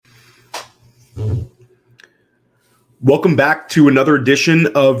Welcome back to another edition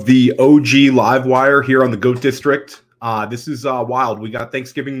of the OG Live Wire here on the GOAT District. This is wild. We got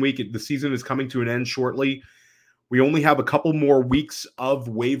Thanksgiving week. The season is coming to an end shortly. We only have a couple more weeks of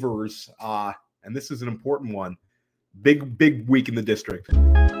waivers, and this is an important one. Big week in the district.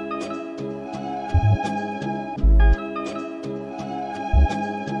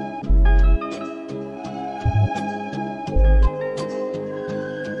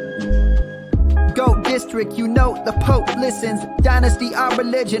 GOAT District, you know the Pope listens. Dynasty, our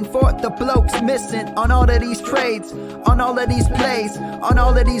religion, for the blokes missing. On all of these trades, on all of these plays, on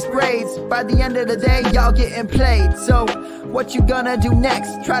all of these grades. By the end of the day, y'all getting played. So, what you gonna do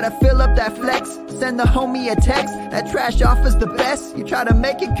next? Try to fill up that flex? Send the homie a text? That trash offer's the best? You try to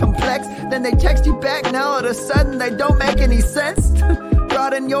make it complex, then they text you back. Now all of a sudden, they don't make any sense.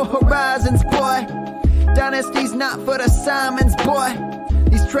 Broaden your horizons, boy. Dynasty's not for the Simons, boy.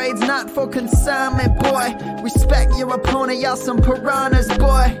 These trades not for consignment, boy. Respect your opponent, y'all some piranhas,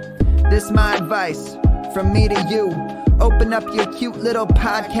 boy. This my advice, from me to you. Open up your cute little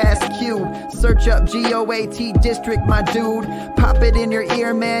podcast queue. Search up GOAT District, my dude. Pop it in your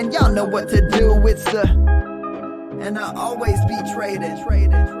ear, man, y'all know what to do. It's the... And I always be traded.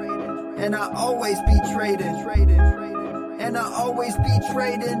 And I always be traded. And I always be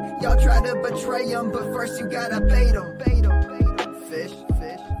trading. Y'all try to betray them, but first you gotta bait them. Fish.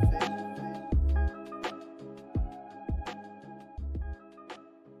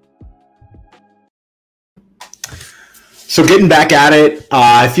 So getting back at it,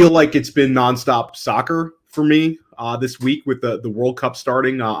 I feel like it's been nonstop soccer for me this week with the World Cup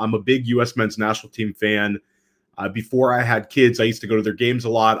starting. I'm a big U.S. men's national team fan. Before I had kids, I used to go to their games a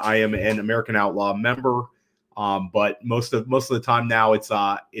lot. I am an American Outlaw member, but most of the time now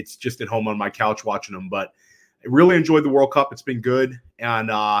it's just at home on my couch watching them. But I really enjoyed the World Cup. It's been good, and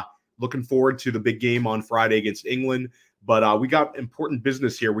looking forward to the big game on Friday against England. But we got important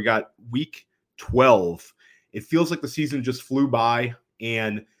business here. We got week 12. It feels like the season just flew by,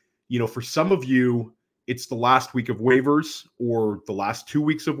 and for some of you, it's the last week of waivers or the last 2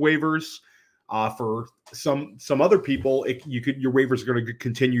 weeks of waivers. For some other people, your waivers are going to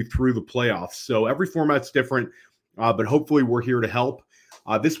continue through the playoffs. So every format's different, but hopefully we're here to help.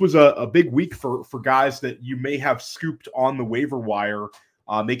 This was a big week for guys that you may have scooped on the waiver wire,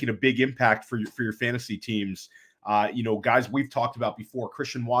 making a big impact for your fantasy teams. Guys we've talked about before,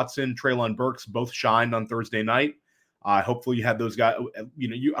 Christian Watson, Treylon Burks, both shined on Thursday night. Hopefully you had those guys,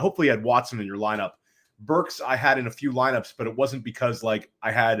 hopefully you had Watson in your lineup. Burks I had in a few lineups, but it wasn't because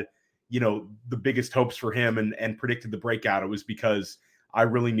I had, the biggest hopes for him and predicted the breakout. It was because I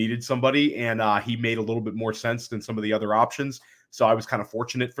really needed somebody, and he made a little bit more sense than some of the other options. So I was kind of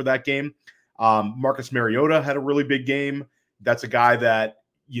fortunate for that game. Marcus Mariota had a really big game. That's a guy that,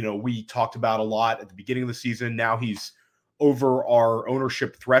 we talked about a lot at the beginning of the season. Now he's over our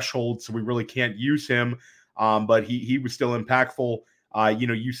ownership threshold, so we really can't use him. But he was still impactful.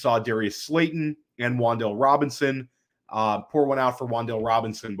 You saw Darius Slayton and Wan'Dale Robinson. Pour one out for Wan'Dale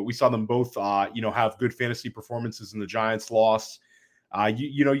Robinson, but we saw them both, have good fantasy performances in the Giants' loss.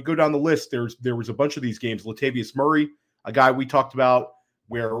 You go down the list. There was a bunch of these games. Latavius Murray, a guy we talked about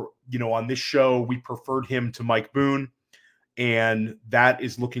where, on this show, we preferred him to Mike Boone. And that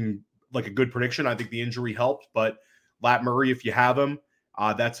is looking like a good prediction. I think the injury helped, but Lat Murray, if you have him,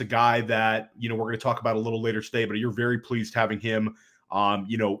 that's a guy that, we're going to talk about a little later today, but you're very pleased having him, down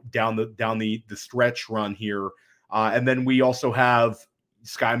the stretch run here. And then we also have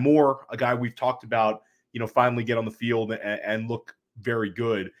Sky Moore, a guy we've talked about, finally get on the field and look very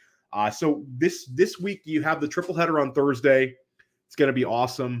good. So this week you have the triple header on Thursday. It's going to be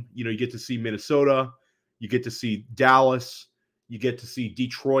awesome. You get to see Minnesota. You get to see Dallas. You get to see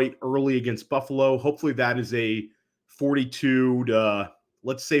Detroit early against Buffalo. Hopefully that is a 42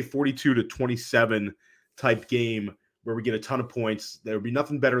 to 27 type game where we get a ton of points. There would be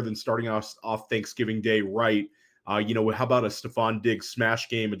nothing better than starting off Thanksgiving Day right. How about a Stephon Diggs smash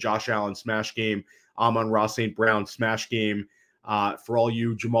game, a Josh Allen smash game, Amon-Ra St. Brown smash game. For all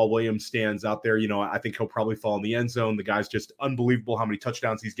you Jamal Williams stands out there, I think he'll probably fall in the end zone. The guy's just unbelievable how many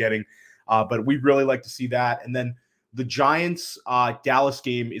touchdowns he's getting. But we'd really like to see that. And then the Giants Dallas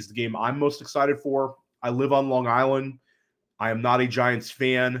game is the game I'm most excited for. I live on Long Island. I am not a Giants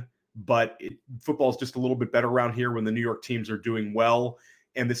fan, but football is just a little bit better around here when the New York teams are doing well.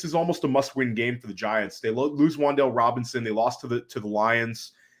 And this is almost a must-win game for the Giants. They lose Wan'Dale Robinson. They lost to the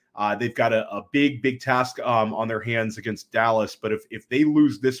Lions. They've got a big task on their hands against Dallas. But if they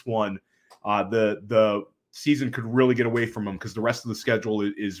lose this one, the season could really get away from them because the rest of the schedule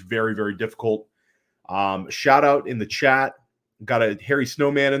is very, very difficult. Shout out in the chat. Got a Harry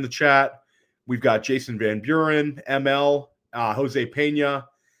Snowman in the chat. We've got Jason Van Buren, ML, Jose Pena.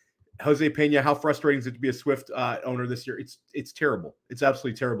 Jose Pena, how frustrating is it to be a Swift owner this year? It's terrible. It's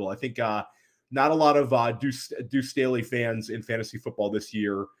absolutely terrible. I think not a lot of Deuce Staley fans in fantasy football this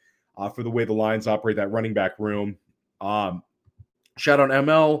year for the way the Lions operate that running back room. Shout out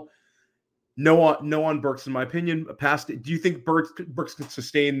ML. No on Burks, in my opinion. Do you think Burks can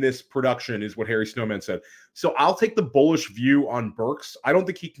sustain this production, is what Harry Snowman said. So I'll take the bullish view on Burks. I don't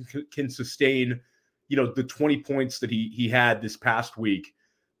think he can sustain, the 20 points that he had this past week.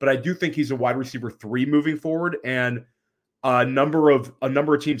 But I do think he's a wide receiver 3 moving forward, and a number of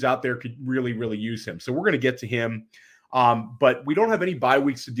teams out there could really, really use him. So we're going to get to him. But we don't have any bye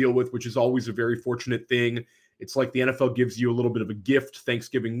weeks to deal with, which is always a very fortunate thing. It's like the NFL gives you a little bit of a gift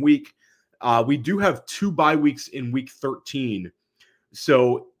Thanksgiving week. We do have 2 bye weeks in week 13.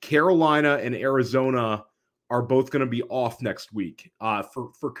 So Carolina and Arizona are both going to be off next week.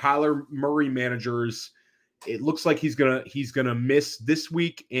 For Kyler Murray managers, it looks like he's gonna miss this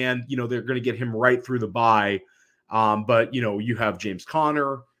week, and they're gonna get him right through the bye. But you have James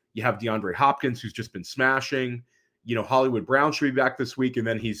Conner, you have DeAndre Hopkins, who's just been smashing. Hollywood Brown should be back this week, and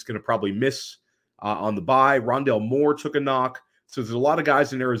then he's gonna probably miss on the bye. Rondale Moore took a knock, so there's a lot of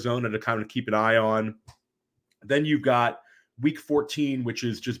guys in Arizona to kind of keep an eye on. Then you've got week 14, which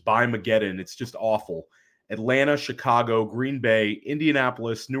is just bye-mageddon. It's just awful. Atlanta, Chicago, Green Bay,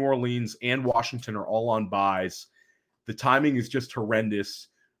 Indianapolis, New Orleans, and Washington are all on byes. The timing is just horrendous.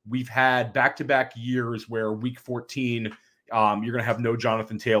 We've had back-to-back years where week 14, you're going to have no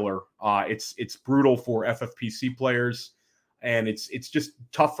Jonathan Taylor. It's brutal for FFPC players, and it's just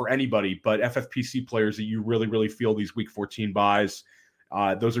tough for anybody. But FFPC players that you really, really feel these week 14 byes,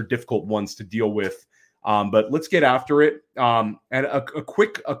 those are difficult ones to deal with. But let's get after it. And a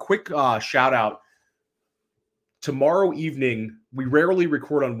quick shout out. Tomorrow evening, we rarely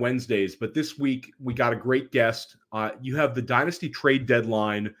record on Wednesdays, but this week we got a great guest. You have the Dynasty trade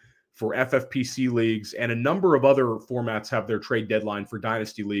deadline for FFPC leagues, and a number of other formats have their trade deadline for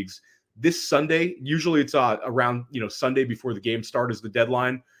Dynasty leagues. This Sunday, usually it's around Sunday before the game start is the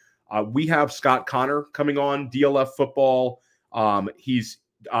deadline. We have Scott Connor coming on, DLF Football. He's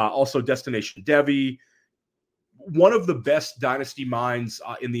also Destination Devy. One of the best dynasty minds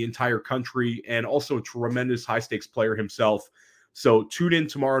in the entire country, and also a tremendous high-stakes player himself. So tune in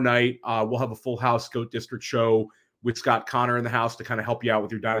tomorrow night. We'll have a full house Goat District show with Scott Connor in the house to kind of help you out with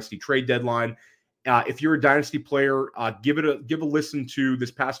your dynasty trade deadline. If you're a dynasty player, give a listen to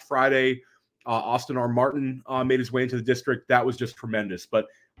this past Friday. Austin R. Martin made his way into the district. That was just tremendous. But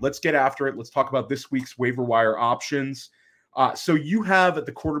let's get after it. Let's talk about this week's waiver wire options. So you have at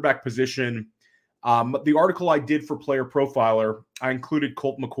the quarterback position. The article I did for Player Profiler, I included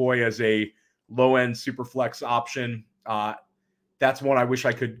Colt McCoy as a low-end super flex option. That's one I wish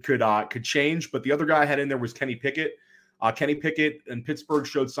I could change. But the other guy I had in there was Kenny Pickett. Kenny Pickett and Pittsburgh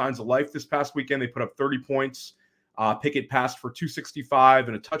showed signs of life this past weekend. They put up 30 points. Pickett passed for 265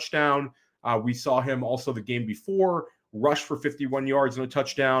 and a touchdown. We saw him also the game before rush for 51 yards and a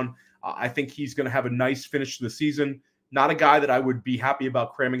touchdown. I think he's going to have a nice finish to the season. Not a guy that I would be happy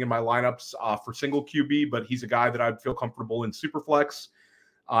about cramming in my lineups for single QB, but he's a guy that I'd feel comfortable in Superflex.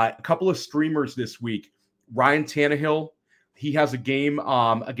 A couple of streamers this week. Ryan Tannehill, he has a game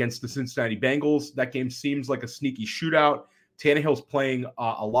against the Cincinnati Bengals. That game seems like a sneaky shootout. Tannehill's playing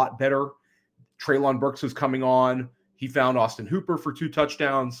a lot better. Treylon Burks is coming on. He found Austin Hooper for 2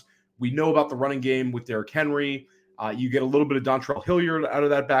 touchdowns. We know about the running game with Derrick Henry. You get a little bit of Dontrell Hilliard out of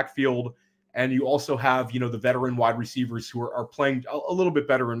that backfield. And you also have, the veteran wide receivers who are playing a little bit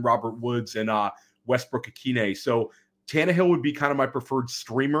better in Robert Woods and Westbrook Akine. So Tannehill would be kind of my preferred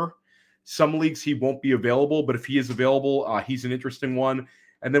streamer. Some leagues he won't be available, but if he is available, he's an interesting one.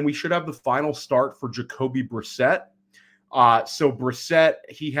 And then we should have the final start for Jacoby Brissett. So Brissett,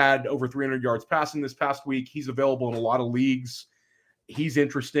 he had over 300 yards passing this past week. He's available in a lot of leagues. He's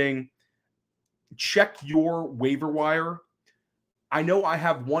interesting. Check your waiver wire. I know I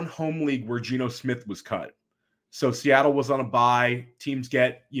have one home league where Geno Smith was cut. So Seattle was on a bye. Teams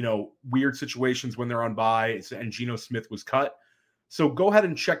get, weird situations when they're on bye, and Geno Smith was cut. So go ahead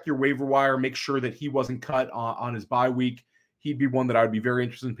and check your waiver wire. Make sure that he wasn't cut on his bye week. He'd be one that I would be very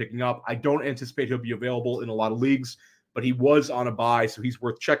interested in picking up. I don't anticipate he'll be available in a lot of leagues, but he was on a bye, so he's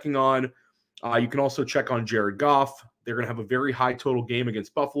worth checking on. You can also check on Jared Goff. They're going to have a very high total game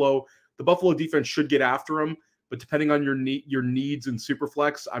against Buffalo. The Buffalo defense should get after him. But depending on your needs in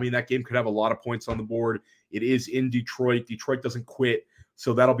Superflex, that game could have a lot of points on the board. It is in Detroit. Detroit doesn't quit,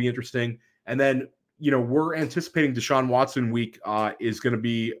 so that'll be interesting. And then, we're anticipating Deshaun Watson week is going to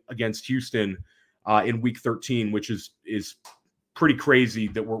be against Houston in week 13, which is pretty crazy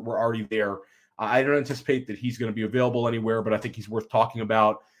that we're already there. I don't anticipate that he's going to be available anywhere, but I think he's worth talking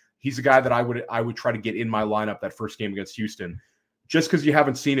about. He's a guy that I would try to get in my lineup that first game against Houston. Just because you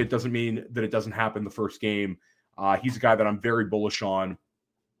haven't seen it doesn't mean that it doesn't happen the first game. He's a guy that I'm very bullish on.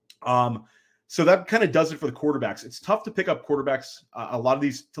 So that kind of does it for the quarterbacks. It's tough to pick up quarterbacks. A lot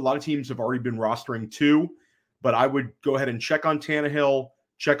of teams have already been rostering 2, but I would go ahead and check on Tannehill,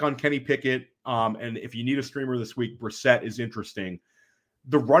 check on Kenny Pickett, and if you need a streamer this week, Brissett is interesting.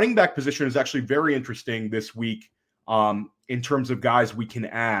 The running back position is actually very interesting this week in terms of guys we can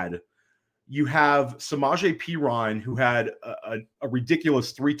add. You have Samaje Perine, who had a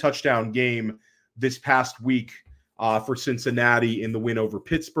ridiculous 3-touchdown game this past week for Cincinnati in the win over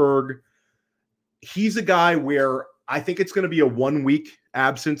Pittsburgh. He's a guy where I think it's going to be a 1-week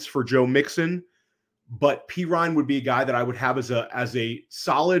absence for Joe Mixon, but Perine would be a guy that I would have as a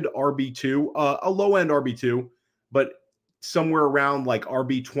solid RB2, a low-end RB2, but somewhere around like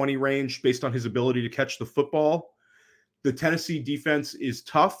RB20 range based on his ability to catch the football. The Tennessee defense is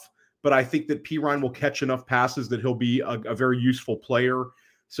tough, but I think that Perine will catch enough passes that he'll be a very useful player.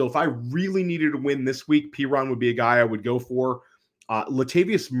 So if I really needed to win this week, Perine would be a guy I would go for.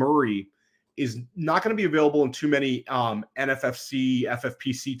 Latavius Murray is not going to be available in too many NFFC,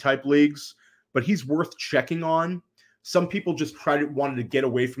 FFPC type leagues, but he's worth checking on. Some people just wanted to get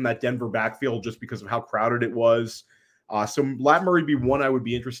away from that Denver backfield just because of how crowded it was. So Lat Murray would be one I would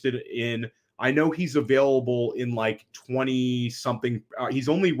be interested in. I know he's available in like 20-something. He's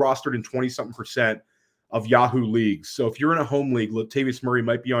only rostered in 20-something% of Yahoo leagues. So if you're in a home league, Latavius Murray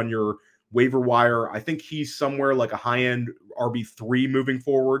might be on your waiver wire. I think he's somewhere like a high-end RB3 moving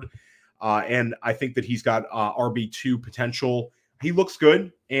forward. And I think that he's got RB2 potential. He looks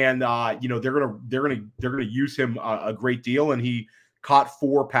good, and they're gonna use him a great deal. And he caught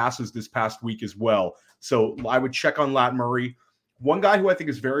 4 passes this past week as well. So I would check on Lat Murray. One guy who I think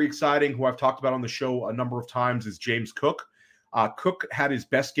is very exciting, who I've talked about on the show a number of times, is James Cook. Cook had his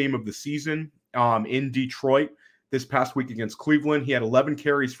best game of the season in Detroit this past week against Cleveland. He had 11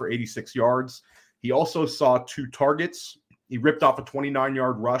 carries for 86 yards. He also saw 2 targets. He ripped off a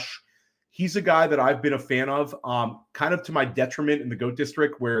 29-yard rush. He's a guy that I've been a fan of, kind of to my detriment in the GOAT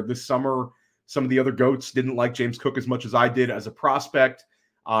district, where this summer some of the other GOATs didn't like James Cook as much as I did as a prospect.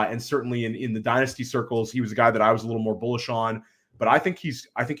 And certainly in the dynasty circles, he was a guy that I was a little more bullish on. But I think he's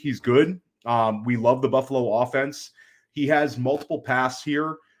good. We love the Buffalo offense. He has multiple paths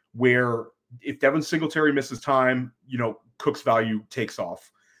here where if Devin Singletary misses time, Cook's value takes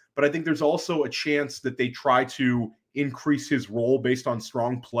off. But I think there's also a chance that they try to increase his role based on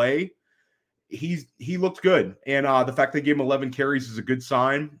strong play. He looked good. And the fact they gave him 11 carries is a good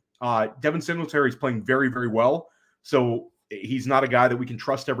sign. Devin Singletary is playing very, very well. So he's not a guy that we can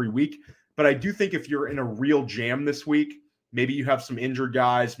trust every week. But I do think if you're in a real jam this week, maybe you have some injured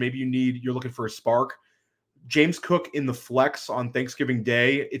guys, maybe you're looking for a spark. James Cook in the flex on Thanksgiving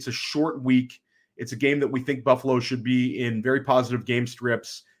Day. It's a short week. It's a game that we think Buffalo should be in very positive game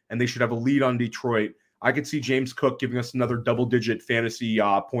strips, and they should have a lead on Detroit. I could see James Cook giving us another double-digit fantasy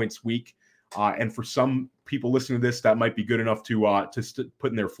points week. And for some people listening to this, that might be good enough to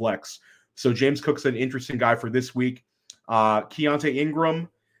put in their flex. So James Cook's an interesting guy for this week. Keontae Ingram,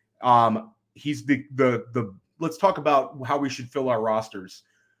 he's the. Let's talk about how we should fill our rosters.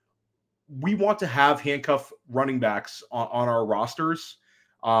 We want to have handcuff running backs on our rosters.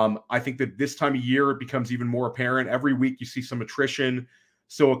 I think that this time of year it becomes even more apparent. Every week you see some attrition.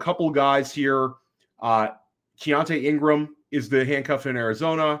 So a couple guys here. Keontae Ingram is the handcuff in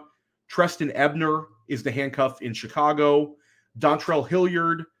Arizona. Treston Ebner is the handcuff in Chicago. Dontrell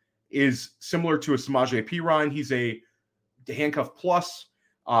Hilliard is similar to a Samaje Perine. He's the handcuff plus.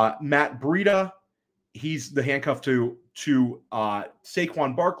 Matt Breida, he's the handcuff to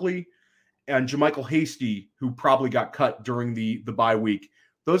Saquon Barkley. And JaMychal Hasty, who probably got cut during the bye week.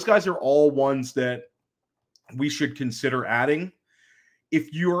 Those guys are all ones that we should consider adding.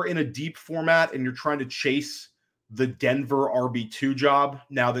 If you're in a deep format and you're trying to chase the Denver RB2 job,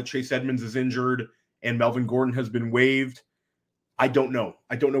 now that Chase Edmonds is injured and Melvin Gordon has been waived, I don't know.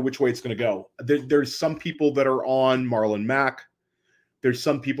 I don't know which way it's going to go. There's some people that are on Marlon Mack. There's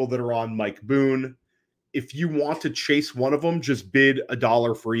some people that are on Mike Boone. If you want to chase one of them, just bid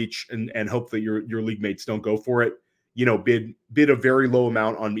 $1 for each and hope that your league mates don't go for it. Bid a very low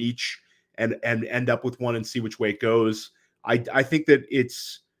amount on each and end up with one and see which way it goes. I think that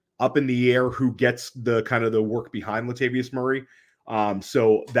it's up in the air who gets the kind of the work behind Latavius Murray.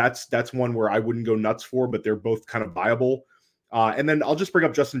 So that's one where I wouldn't go nuts for, but they're both kind of viable. And then I'll just bring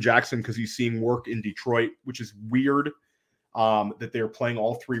up Justin Jackson because he's seeing work in Detroit, which is weird that they're playing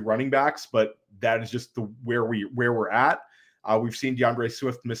all 3 running backs, but that is just where we're at. We've seen DeAndre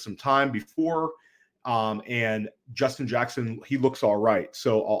Swift miss some time before. And Justin Jackson, he looks all right.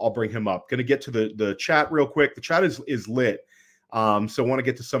 So I'll bring him up. Going to get to the chat real quick. The chat is lit. So I want to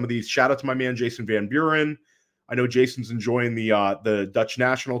get to some of these. Shout out to my man, Jason Van Buren. I know Jason's enjoying the Dutch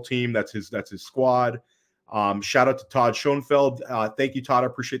national team. That's his squad. Shout out to Todd Schoenfeld. Thank you, Todd. I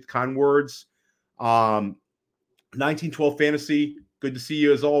appreciate the kind words. 1912 Fantasy. Good to see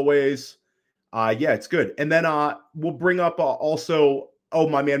you as always. Yeah, it's good. And then we'll bring up also,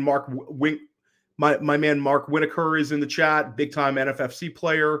 my man Mark Wink. My man Mark Whitaker is in the chat, big time NFFC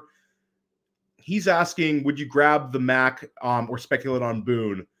player. He's asking, would you grab the Mac or speculate on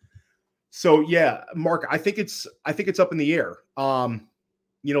Boone? So yeah, Mark, I think it's up in the air.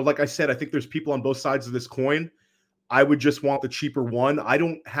 Like I said, I think there's people on both sides of this coin. I would just want the cheaper one. I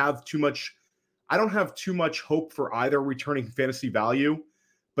don't have too much hope for either returning fantasy value.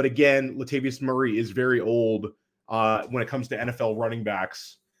 But again, Latavius Murray is very old when it comes to NFL running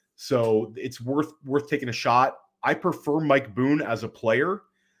backs. So it's worth taking a shot. I prefer Mike Boone as a player,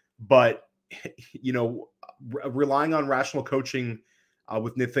 but relying on rational coaching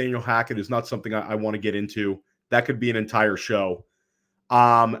with Nathaniel Hackett is not something I want to get into. That could be an entire show.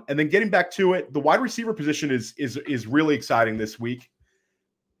 And then getting back to it, the wide receiver position is really exciting this week.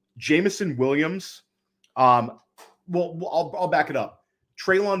 Jameson Williams. I'll back it up.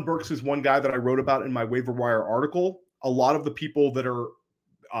 Treylon Burks is one guy that I wrote about in my waiver wire article. A lot of the people that are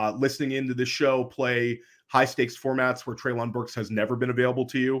listening into this show play high stakes formats where Treylon Burks has never been available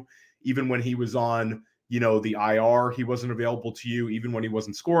to you. Even when he was on, the IR, he wasn't available to you. Even when he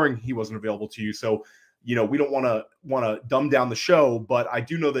wasn't scoring, he wasn't available to you. So, we don't want to dumb down the show, but I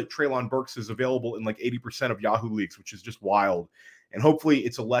do know that Treylon Burks is available in like 80% of Yahoo leagues, which is just wild. And hopefully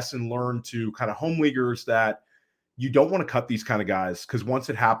it's a lesson learned to kind of home leaguers that you don't want to cut these kind of guys, because once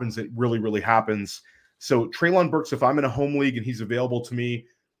it happens, it really, really happens. So Treylon Burks, if I'm in a home league and he's available to me,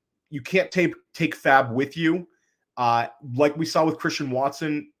 you can't take Fab with you. Like we saw with Christian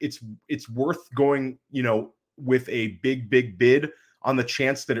Watson, it's worth going, with a big bid on the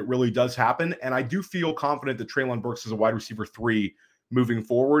chance that it really does happen. And I do feel confident that Treylon Burks is a wide receiver 3 moving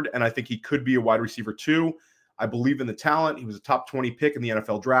forward. And I think he could be a wide receiver 2. I believe in the talent. He was a top 20 pick in the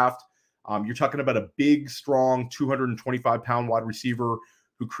NFL draft. You're talking about a big, strong, 225-pound wide receiver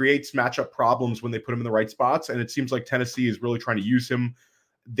who creates matchup problems when they put him in the right spots. And it seems like Tennessee is really trying to use him.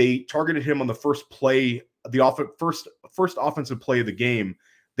 They targeted him on the first play, first offensive play of the game.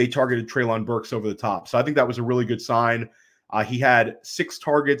 They targeted Treylon Burks over the top. So I think that was a really good sign. He had 6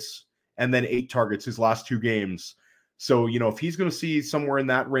 targets and then 8 targets his last 2 games. So, if he's going to see somewhere in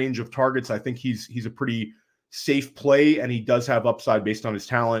that range of targets, I think he's a pretty safe play, and he does have upside based on his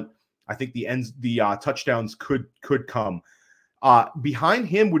talent. I think the touchdowns could come. Behind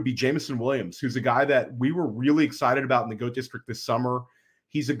him would be Jameson Williams, who's a guy that we were really excited about in the GOAT District this summer.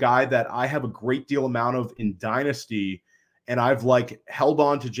 He's a guy that I have a great deal amount of in Dynasty, and I've held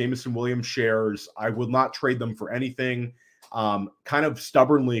on to Jameson Williams shares. I will not trade them for anything. Kind of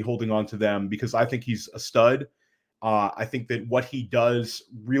stubbornly holding on to them because I think he's a stud. I think that what he does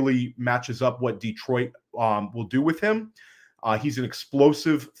really matches up what Detroit will do with him. He's an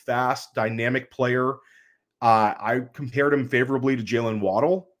explosive, fast, dynamic player. I compared him favorably to Jalen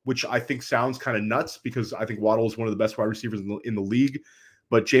Waddle, which I think sounds kind of nuts because I think Waddle is one of the best wide receivers in the league.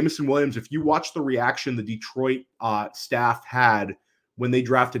 But Jameson Williams, if you watch the reaction the Detroit staff had when they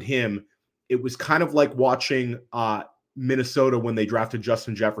drafted him, it was kind of like watching Minnesota when they drafted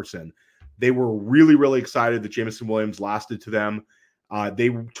Justin Jefferson. They were really, really excited that Jameson Williams lasted to them. They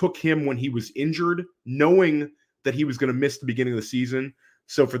took him when he was injured, knowing that he was going to miss the beginning of the season.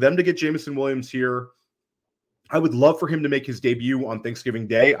 So for them to get Jameson Williams here, I would love for him to make his debut on Thanksgiving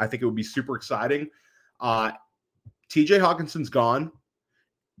Day. I think it would be super exciting. TJ Hawkinson's gone.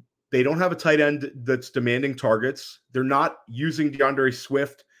 They don't have a tight end that's demanding targets. They're not using DeAndre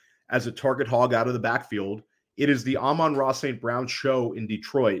Swift as a target hog out of the backfield. It is the Amon-Ra St. Brown show in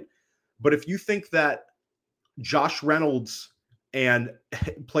Detroit. But if you think that Josh Reynolds and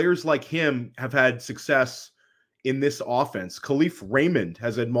players like him have had success in this offense, Khalif Raymond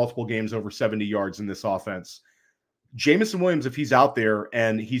has had multiple games over 70 yards in this offense. Jameson Williams, if he's out there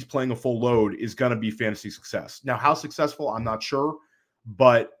and he's playing a full load, is going to be fantasy success. Now, how successful, I'm not sure,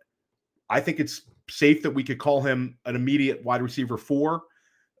 but I think it's safe that we could call him an immediate wide receiver 4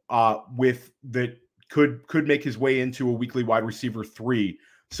 with that could make his way into a weekly wide receiver 3.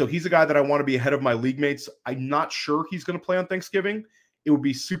 So he's a guy that I want to be ahead of my league mates. I'm not sure he's going to play on Thanksgiving. It would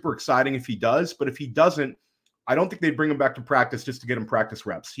be super exciting if he does, but if he doesn't, I don't think they'd bring him back to practice just to get him practice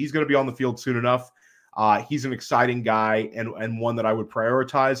reps. He's going to be on the field soon enough. He's an exciting guy and one that I would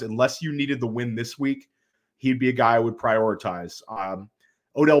prioritize unless you needed the win this week. he'd be a guy I would prioritize.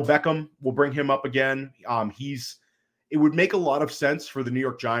 Odell Beckham, will bring him up again. It would make a lot of sense for the New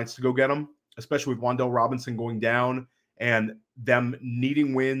York Giants to go get him, especially with Wan'Dale Robinson going down and them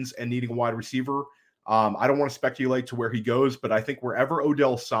needing wins and needing a wide receiver. I don't want to speculate to where he goes, but I think wherever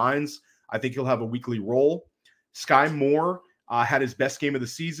Odell signs, I think he'll have a weekly role. Sky Moore had his best game of the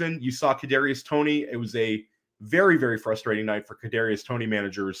season. You saw Kadarius Toney. It was a very, very frustrating night for Kadarius Toney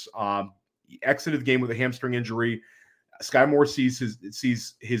managers. He exited the game with a hamstring injury. Sky Moore sees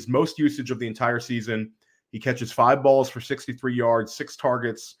his most usage of the entire season. He catches 5 balls for 63 yards, 6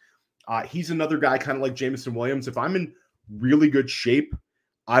 targets. He's another guy kind of like Jameson Williams. If I'm in really good shape,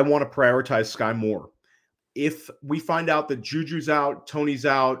 I want to prioritize Sky Moore. If we find out that Juju's out, Tony's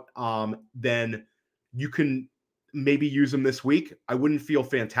out, then you can maybe use him this week. I wouldn't feel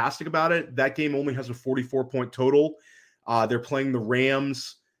fantastic about it. That game only has a 44-point total. They're playing the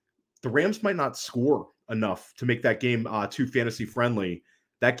Rams. The Rams might not score enough to make that game too fantasy friendly.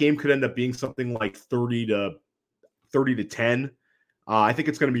 That game could end up being something like 30 to 10. I think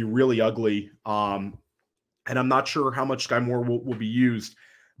it's going to be really ugly. And I'm not sure how much Sky Moore will be used,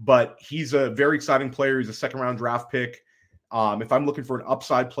 but he's a very exciting player. He's a second-round draft pick. If I'm looking for an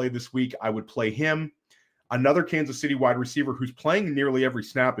upside play this week, I would play him. Another Kansas City wide receiver who's playing nearly every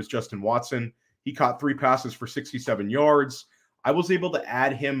snap is Justin Watson. He caught 3 passes for 67 yards. I was able to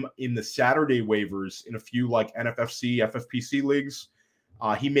add him in the Saturday waivers in a few like NFFC, FFPC leagues.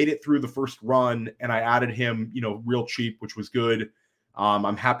 He made it through the first run, and I added him, real cheap, which was good.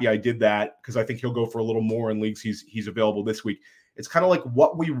 I'm happy I did that because I think he'll go for a little more in leagues he's available this week. It's kind of like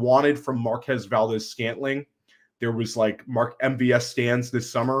what we wanted from Marquez Valdez-Scantling. There was like MVS stands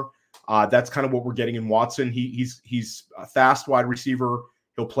this summer. That's kind of what we're getting in Watson. He's a fast wide receiver.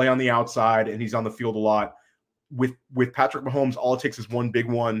 He'll play on the outside, and he's on the field a lot. With Patrick Mahomes, all it takes is one big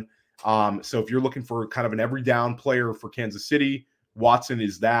one. So if you're looking for kind of an every down player for Kansas City, Watson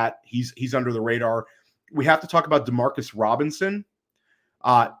is that. He's under the radar. We have to talk about Demarcus Robinson.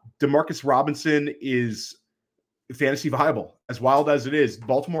 Demarcus Robinson is fantasy viable, as wild as it is.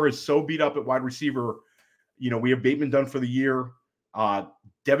 Baltimore is so beat up at wide receiver. We have Bateman done for the year.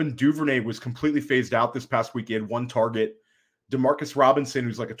 Devin Duvernay was completely phased out this past week. He had 1 target. Demarcus Robinson,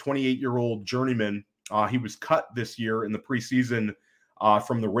 who's like a 28-year-old journeyman, he was cut this year in the preseason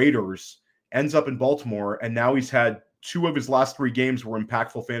from the Raiders, ends up in Baltimore, and now he's had 2 of his last 3 games were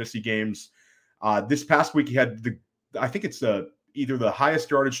impactful fantasy games. This past week, he had I think it's either the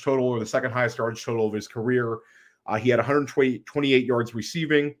highest yardage total or the second highest yardage total of his career. He had 128 yards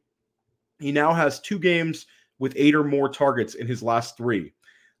receiving. He now has 2 games with 8 or more targets in his last 3.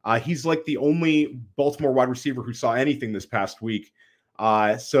 He's like the only Baltimore wide receiver who saw anything this past week.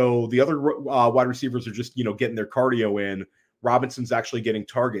 So the other wide receivers are just, getting their cardio in. Robinson's actually getting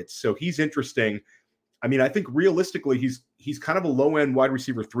targets. So he's interesting. I mean, I think realistically, he's kind of a low-end wide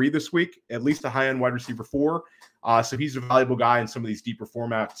receiver 3 this week, at least a high-end wide receiver 4. So he's a valuable guy in some of these deeper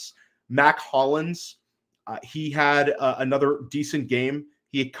formats. Mac Hollins, he had another decent game.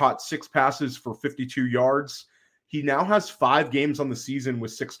 He had caught 6 passes for 52 yards. He now has 5 games on the season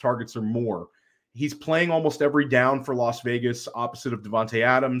with 6 targets or more. He's playing almost every down for Las Vegas, opposite of Devontae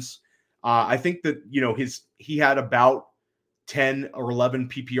Adams. I think that, he had about 10 or 11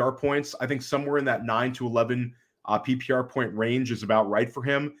 PPR points. I think somewhere in that 9 to 11 PPR point range is about right for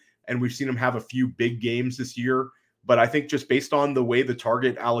him. And we've seen him have a few big games this year. But I think just based on the way the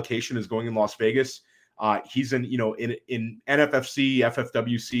target allocation is going in Las Vegas, he's in NFFC,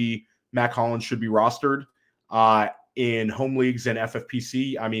 FFWC, Mac Hollins should be rostered. In home leagues and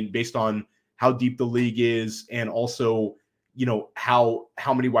FFPC, I mean, based on how deep the league is and also, how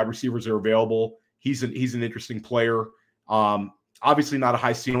many wide receivers are available, he's an interesting player. Obviously not a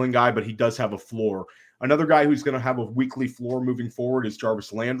high ceiling guy, but he does have a floor. Another guy who's going to have a weekly floor moving forward is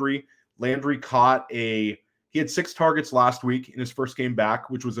Jarvis Landry. Landry he had 6 targets last week in his first game back,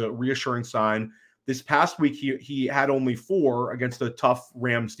 which was a reassuring sign. This past week, he had only 4 against a tough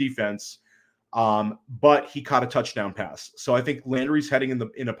Rams defense, but he caught a touchdown pass. So I think Landry's heading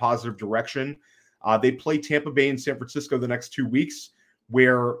in a positive direction. They play Tampa Bay and San Francisco the next 2 weeks,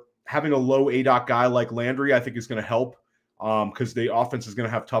 where having a low ADOT guy like Landry, I think, is going to help because the offense is going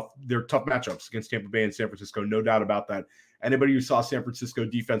to have tough matchups against Tampa Bay and San Francisco, no doubt about that. Anybody who saw San Francisco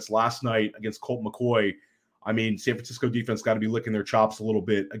defense last night against Colt McCoy, I mean, San Francisco defense got to be licking their chops a little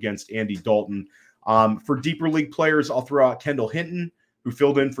bit against Andy Dalton. For deeper league players, I'll throw out Kendall Hinton, who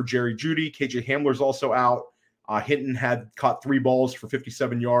filled in for Jerry Jeudy. KJ Hamler's also out. Hinton had caught 3 balls for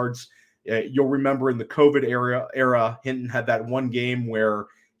 57 yards. You'll remember in the COVID era, Hinton had that one game where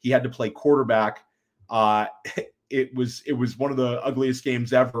he had to play quarterback. It was one of the ugliest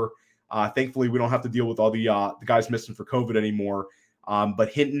games ever. Thankfully, we don't have to deal with all the guys missing for COVID anymore.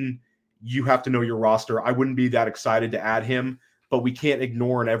 But Hinton, you have to know your roster. I wouldn't be that excited to add him, but we can't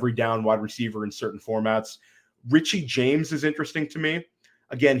ignore an every down wide receiver in certain formats. Richie James is interesting to me.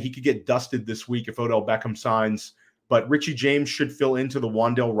 Again, he could get dusted this week if Odell Beckham signs, but Richie James should fill into the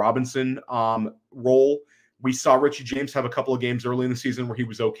Wan'Dale Robinson role. We saw Richie James have a couple of games early in the season where he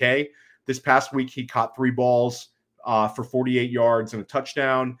was okay. This past week, he caught 3 balls for 48 yards and a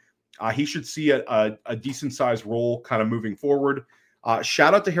touchdown. He should see a decent-sized role kind of moving forward.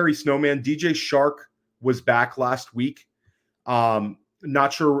 Shout out to Harry Snowman. DJ Shark was back last week.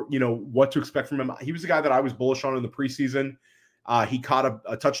 Not sure, what to expect from him. He was a guy that I was bullish on in the preseason. He caught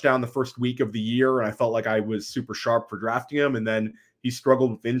a touchdown the first week of the year, and I felt like I was super sharp for drafting him. And then he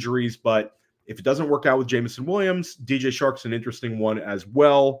struggled with injuries. But if it doesn't work out with Jameson Williams, DJ Shark's an interesting one as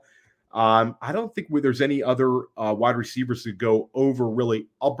well. I don't think there's any other wide receivers to go over, really.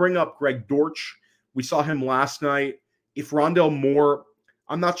 I'll bring up Greg Dortch. We saw him last night. If Rondell Moore,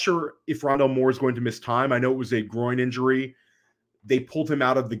 I'm not sure if Rondell Moore is going to miss time. I know it was a groin injury. They pulled him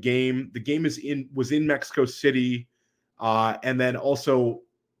out of the game. The game was in Mexico City. And then also,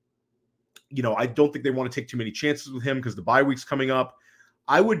 I don't think they want to take too many chances with him because the bye week's coming up.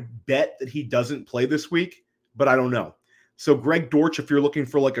 I would bet that he doesn't play this week, but I don't know. So Greg Dortch, if you're looking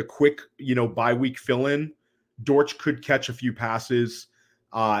for like a quick, bye week fill-in, Dortch could catch a few passes.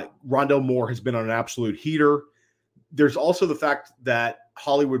 Rondell Moore has been on an absolute heater. There's also the fact that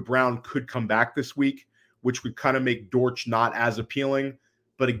Hollywood Brown could come back this week, which would kind of make Dortch not as appealing.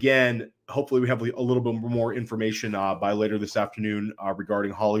 But again, hopefully we have a little bit more information by later this afternoon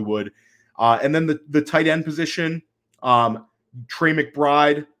regarding Hollywood. And then the tight end position, Trey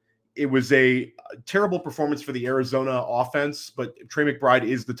McBride. It was a terrible performance for the Arizona offense, but Trey McBride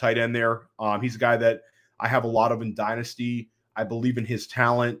is the tight end there. He's a guy that I have a lot of in Dynasty. I believe in his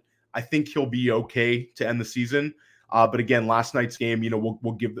talent. I think he'll be okay to end the season. But again, last night's game,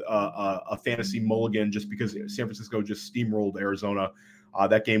 we'll give a fantasy mulligan just because San Francisco just steamrolled Arizona.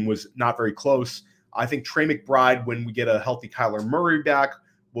 That game was not very close. I think Trey McBride, when we get a healthy Kyler Murray back,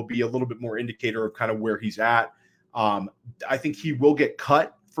 will be a little bit more indicator of kind of where he's at. I think he will get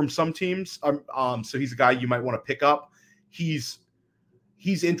cut from some teams. So he's a guy you might want to pick up. He's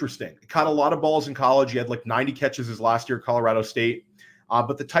interesting. He caught a lot of balls in college. He had like 90 catches his last year at Colorado State.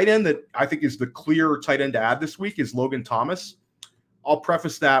 But the tight end that I think is the clear tight end to add this week is Logan Thomas. I'll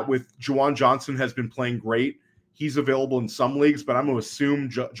preface that with Juwan Johnson has been playing great. He's available in some leagues, but I'm going to assume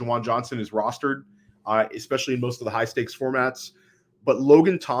Juwan Johnson is rostered, especially in most of the high-stakes formats. But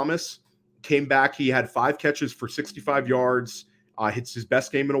Logan Thomas came back. He had 5 catches for 65 yards. It's his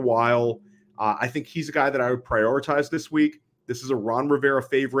best game in a while. I think he's a guy that I would prioritize this week. This is a Ron Rivera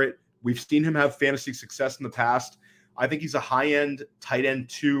favorite. We've seen him have fantasy success in the past. I think he's a high-end tight end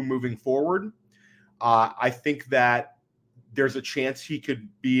 2 moving forward. I think that there's a chance he could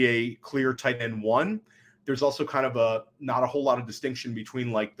be a clear tight end 1. There's also kind of not a whole lot of distinction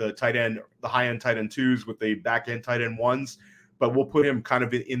between like the high-end tight end 2s with the back-end tight end 1s, but we'll put him kind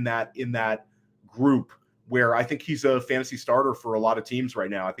of in that group where I think he's a fantasy starter for a lot of teams right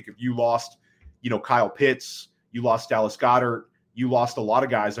now. I think if you lost, Kyle Pitts, you lost Dallas Goedert, you lost a lot of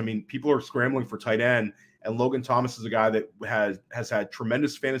guys. I mean, people are scrambling for tight end, and Logan Thomas is a guy that has had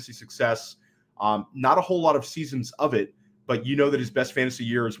tremendous fantasy success. Not a whole lot of seasons of it, but that his best fantasy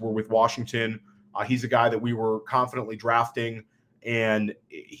years were with Washington. He's a guy that we were confidently drafting, and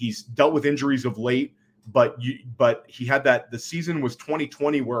he's dealt with injuries of late. But he had the season was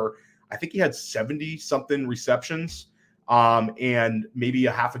 2020 where I think he had 70-something receptions and maybe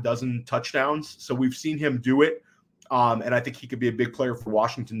a half a dozen touchdowns. So we've seen him do it, and I think he could be a big player for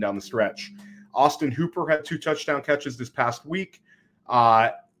Washington down the stretch. Austin Hooper had 2 touchdown catches this past week.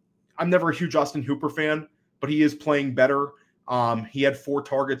 I'm never a huge Austin Hooper fan, but he is playing better. He had 4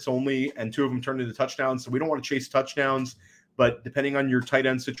 targets only, and 2 of them turned into touchdowns. So we don't want to chase touchdowns, but depending on your tight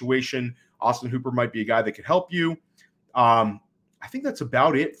end situation, Austin Hooper might be a guy that could help you. I think that's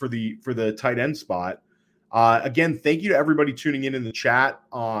about it for the tight end spot. Again, thank you to everybody tuning in the chat.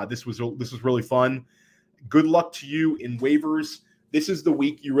 This was really fun. Good luck to you in waivers. This is the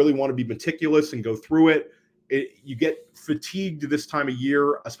week you really want to be meticulous and go through it. You get fatigued this time of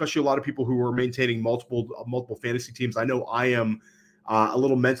year, especially a lot of people who are maintaining multiple fantasy teams. I know I am a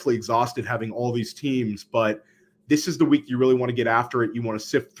little mentally exhausted having all these teams, but this is the week you really want to get after it. You want to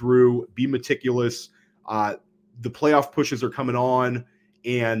sift through, be meticulous. The playoff pushes are coming on,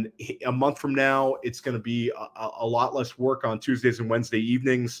 and a month from now, it's going to be a lot less work on Tuesdays and Wednesday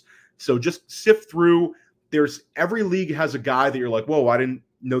evenings. So just sift through. Every league has a guy that you're like, whoa, I didn't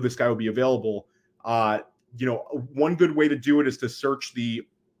know this guy would be available. One good way to do it is to search the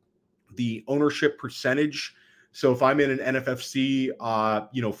the ownership percentage. So if I'm in an NFFC,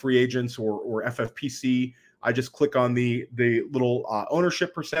 free agents or FFPC, I just click on the little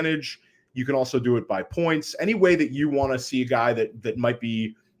ownership percentage. You can also do it by points. Any way that you want to see a guy that might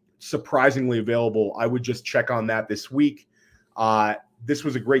be surprisingly available, I would just check on that this week. This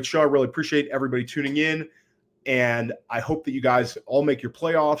was a great show. I really appreciate everybody tuning in. And I hope that you guys all make your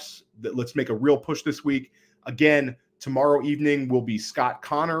playoffs. Let's make a real push this week. Again, tomorrow evening will be Scott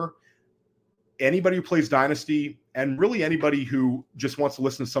Connor. Anybody who plays Dynasty, and really anybody who just wants to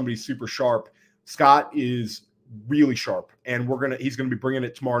listen to somebody super sharp, Scott is really sharp, and he's gonna be bringing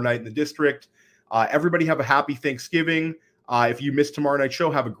it tomorrow night in the district. Everybody have a happy Thanksgiving. If you missed tomorrow night's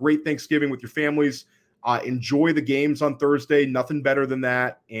show, have a great Thanksgiving with your families. Enjoy the games on Thursday. Nothing better than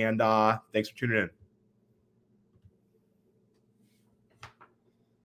that. And thanks for tuning in.